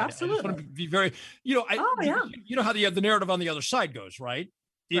 Oh, absolutely. I just want to be very, you know how the narrative on the other side goes, right?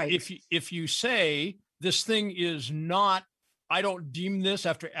 Right. If you say this thing is not, I don't deem this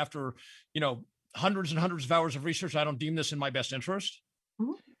after hundreds and hundreds of hours of research, I don't deem this in my best interest,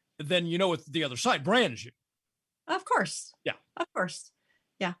 then what the other side brands you. Of course. Yeah. Of course.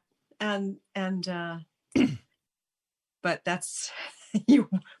 Yeah. And but that's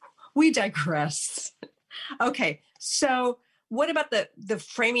we digress. Okay. So what about the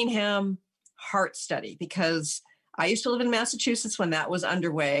Framingham heart study? Because I used to live in Massachusetts when that was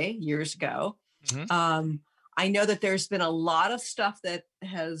underway years ago. I know that there's been a lot of stuff that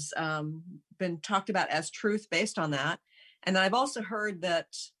has been talked about as truth based on that. And I've also heard that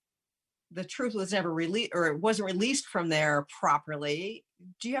the truth was never released, or it wasn't released from there properly.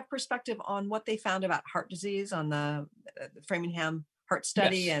 Do you have perspective on what they found about heart disease on the Framingham heart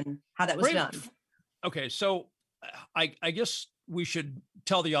study and how that was done? Okay, so I guess we should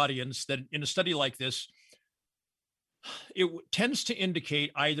tell the audience that in a study like this, it tends to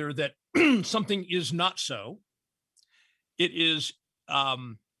indicate either that something is not so. It is,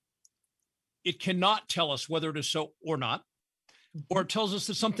 it cannot tell us whether it is so or not. or it tells us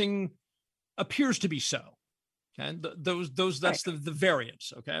that something appears to be so. Okay, and that's right. the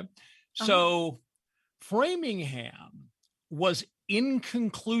variance. Okay, so Framingham was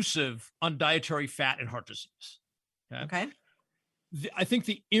inconclusive on dietary fat and heart disease. Okay. I think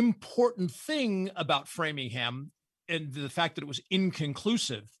the important thing about Framingham and the fact that it was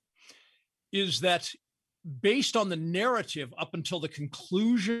inconclusive is that based on the narrative up until the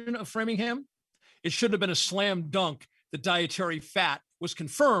conclusion of Framingham, it should have been a slam dunk that dietary fat was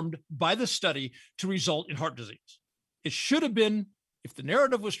confirmed by the study to result in heart disease. It should have been, if the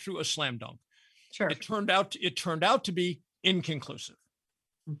narrative was true, a slam dunk. Sure. It turned out to be inconclusive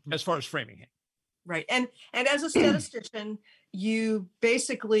as far as Framingham. Right. And as a statistician, you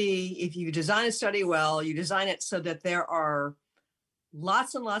basically, if you design a study well, you design it so that there are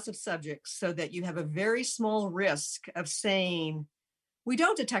lots and lots of subjects so that you have a very small risk of saying, we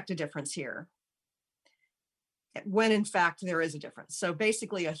don't detect a difference here, when in fact there is a difference. So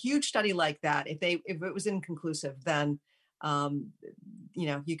basically a huge study like that, if it was inconclusive, then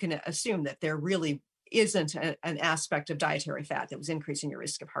you can assume that there really isn't an aspect of dietary fat that was increasing your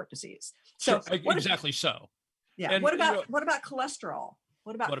risk of heart disease. So sure, exactly so. Yeah. And what about cholesterol?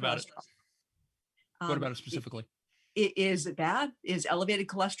 What about cholesterol? What about it specifically? Is it bad? Is elevated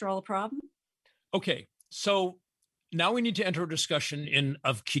cholesterol a problem? Okay, so now we need to enter a discussion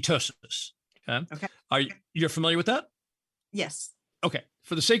of ketosis. Okay. You're familiar with that? Yes. Okay.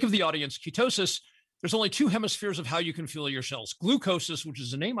 For the sake of the audience, ketosis, there's only two hemispheres of how you can fuel your cells. Glucosis, which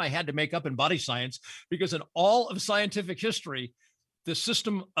is a name I had to make up in body science, because in all of scientific history, the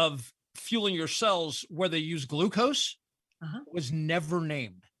system of fueling your cells where they use glucose was never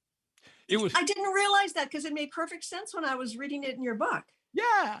named. I didn't realize that because it made perfect sense when I was reading it in your book.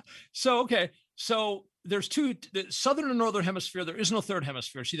 Yeah. So there's two, the southern and northern hemisphere. There is no third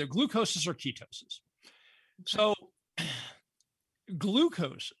hemisphere. It's either glucosis or ketosis. So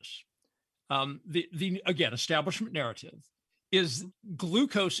glucosis, the again, establishment narrative is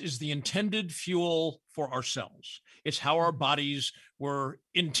glucose is the intended fuel for our cells. It's how our bodies were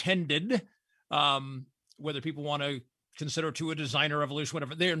intended, whether people want to consider it to a designer evolution,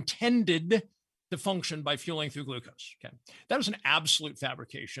 whatever, they're intended to function by fueling through glucose. Okay. That is an absolute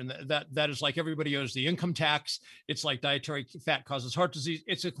fabrication. That is like everybody owes the income tax. It's like dietary fat causes heart disease.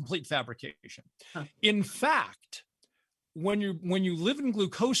 It's a complete fabrication. In fact, when you live in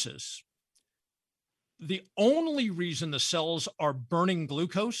glucosis, the only reason the cells are burning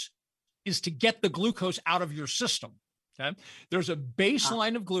glucose is to get the glucose out of your system. Okay. There's a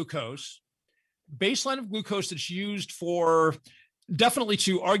baseline of glucose that's used for definitely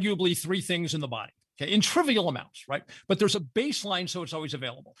to arguably three things in the body, okay, in trivial amounts, right? But there's a baseline, so it's always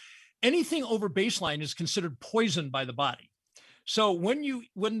available. Anything over baseline is considered poison by the body. So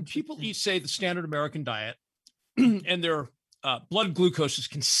when people eat, say, the standard American diet, and their blood glucose is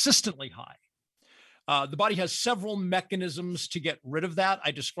consistently high, the body has several mechanisms to get rid of that.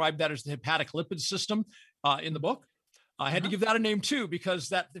 I describe that as the hepatic lipid system in the book. I had to give that a name too, because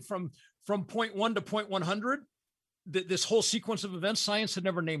that from point 1 to point 100, this whole sequence of events, science had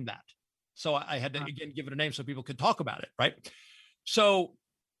never named that. So I had to, again, give it a name so people could talk about it, right? So,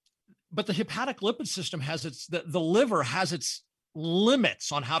 but the hepatic lipid system has the liver has its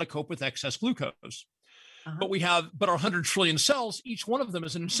limits on how to cope with excess glucose. But our 100 trillion cells, each one of them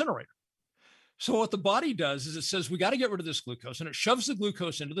is an incinerator. So what the body does is it says, we got to get rid of this glucose, and it shoves the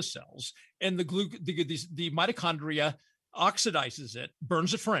glucose into the cells, and the mitochondria oxidizes it,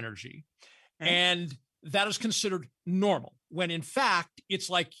 burns it for energy. And that is considered normal, when in fact, it's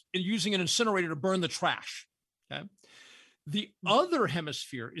like using an incinerator to burn the trash. Okay. The other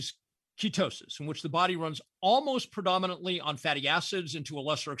hemisphere is ketosis, in which the body runs almost predominantly on fatty acids and to a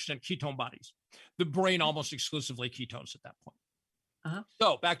lesser extent ketone bodies. The brain almost exclusively ketones at that point.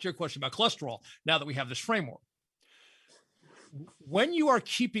 So back to your question about cholesterol, now that we have this framework. When you are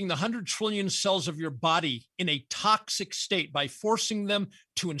keeping the 100 trillion cells of your body in a toxic state by forcing them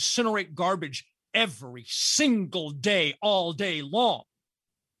to incinerate garbage every single day, all day long,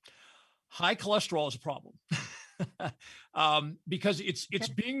 high cholesterol is a problem. Because it's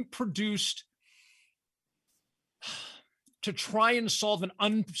being produced to try and solve an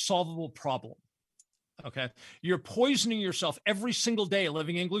unsolvable problem. Okay. You're poisoning yourself every single day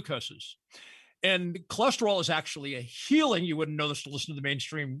living in glucoses. And cholesterol is actually a healing. You wouldn't know this to listen to the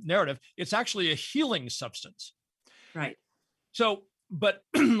mainstream narrative. It's actually a healing substance. Right. So, but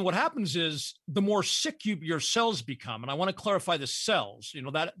what happens is the more sick your cells become, and I want to clarify the cells,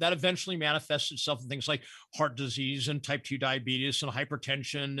 that eventually manifests itself in things like heart disease and type 2 diabetes and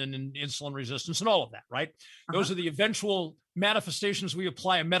hypertension and insulin resistance and all of that, right? Those are the eventual manifestations we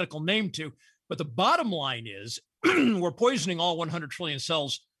apply a medical name to. But the bottom line is we're poisoning all 100 trillion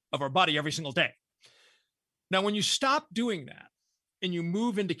cells of our body every single day. Now, when you stop doing that and you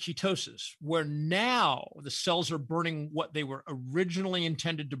move into ketosis, where now the cells are burning what they were originally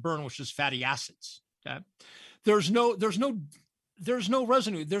intended to burn, which is fatty acids. Okay? There's no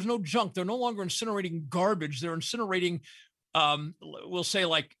residue. There's no junk. They're no longer incinerating garbage. They're incinerating, we'll say,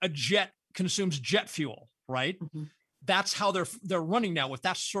 like a jet consumes jet fuel, right? Mm-hmm. That's how they're running now with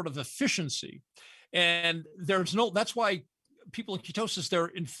that sort of efficiency. And that's why people in ketosis,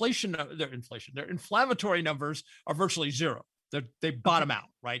 their inflammatory numbers are virtually zero. They bottom out,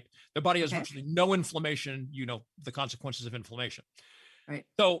 right? Their body has virtually no inflammation. You know the consequences of inflammation. Right.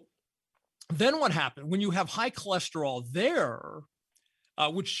 So then what happened when you have high cholesterol there,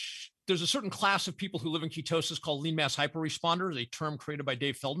 which there's a certain class of people who live in ketosis called lean mass hyperresponders, a term created by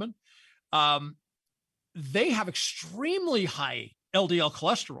Dave Feldman. They have extremely high LDL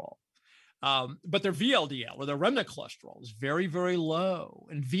cholesterol. But their VLDL or their remnant cholesterol is very, very low.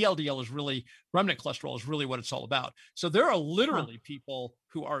 And remnant cholesterol is really what it's all about. So there are literally people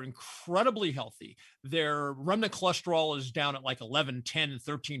who are incredibly healthy. Their remnant cholesterol is down at like 11, 10,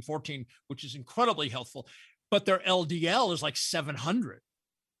 13, 14, which is incredibly helpful. But their LDL is like 700.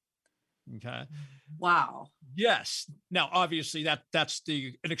 Okay. Wow. Yes. Now, obviously that's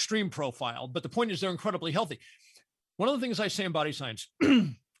an extreme profile, but the point is they're incredibly healthy. One of the things I say in Body Science,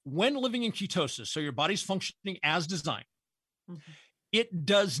 when living in ketosis, so your body's functioning as designed, it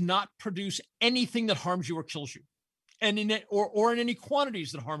does not produce anything that harms you or kills you, and in any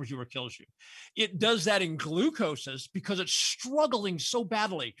quantities that harms you or kills you. It does that in glucoses because it's struggling so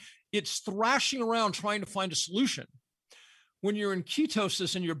badly. It's thrashing around trying to find a solution. When you're in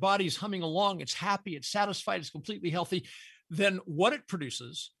ketosis and your body's humming along, it's happy, it's satisfied, it's completely healthy, then what it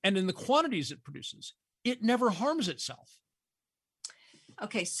produces, and in the quantities it produces, it never harms itself.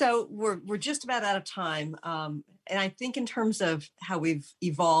 Okay, so we're just about out of time. And I think in terms of how we've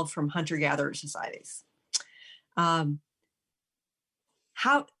evolved from hunter-gatherer societies, how,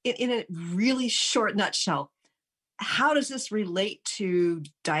 in a really short nutshell, how does this relate to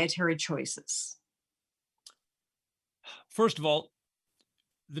dietary choices? First of all,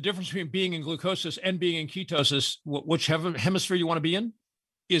 the difference between being in glucosis and being in ketosis, which hemisphere you want to be in,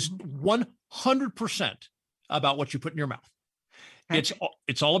 is 100% about what you put in your mouth. Okay.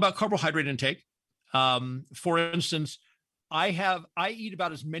 It's all about carbohydrate intake. For instance, I eat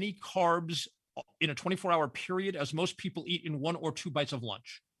about as many carbs in a 24-hour period as most people eat in 1 or 2 bites of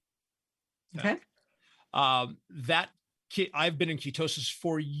lunch. Okay. I've been in ketosis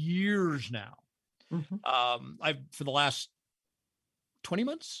for years now. For the last 20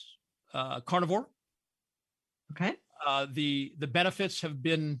 months, carnivore. Okay. The benefits have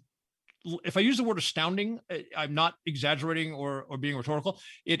been, if I use the word astounding, I'm not exaggerating or being rhetorical.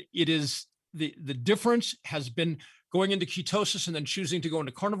 It is the difference has been going into ketosis and then choosing to go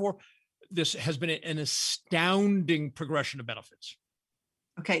into carnivore. This has been an astounding progression of benefits.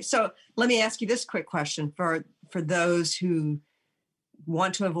 Okay. So let me ask you this quick question for those who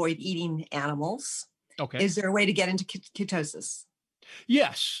want to avoid eating animals. Okay. Is there a way to get into ketosis?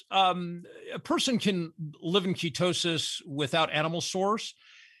 Yes. A person can live in ketosis without animal source.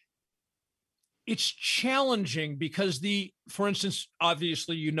 It's challenging because for instance,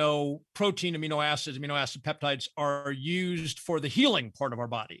 obviously, protein, amino acid peptides are used for the healing part of our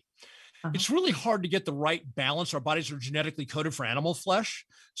body. It's really hard to get the right balance. Our bodies are genetically coded for animal flesh.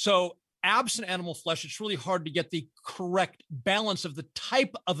 So absent animal flesh, it's really hard to get the correct balance of the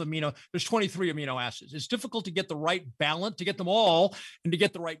type of there's 23 amino acids. It's difficult to get the right balance, to get them all, and to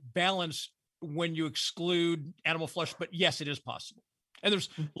get the right balance when you exclude animal flesh. But yes, it is possible. And there's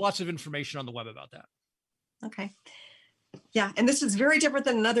lots of information on the web about that. Okay. Yeah. And this is very different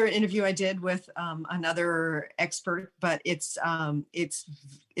than another interview I did with another expert, but it's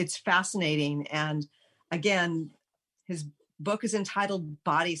fascinating. And again, his book is entitled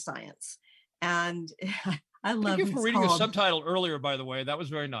Body Science. And I love Thank you for reading the subtitle earlier, by the way. That was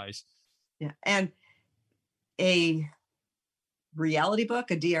very nice. Yeah. And a reality book,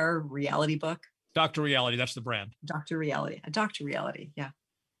 a DR reality book. Dr. Reality, that's the brand. Dr. Reality. Dr. Reality. Yeah.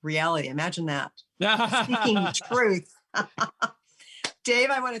 Reality. Imagine that. Speaking truth. Dave,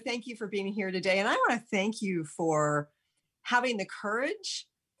 I want to thank you for being here today. And I want to thank you for having the courage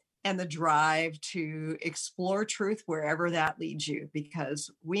and the drive to explore truth wherever that leads you,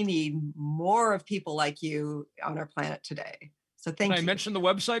 because we need more of people like you on our planet today. So thank you. Can I mention the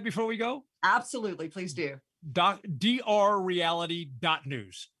website before we go? Absolutely. Please do.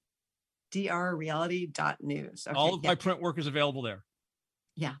 drreality.news. drreality.news. Okay, all of my print work is available there.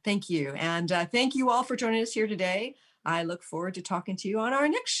 Yeah, thank you. And thank you all for joining us here today. I look forward to talking to you on our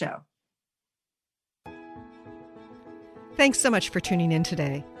next show. Thanks so much for tuning in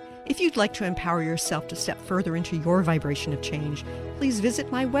today. If you'd like to empower yourself to step further into your vibration of change, please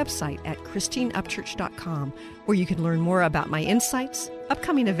visit my website at christineupchurch.com, where you can learn more about my insights,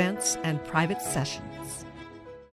 upcoming events, and private sessions.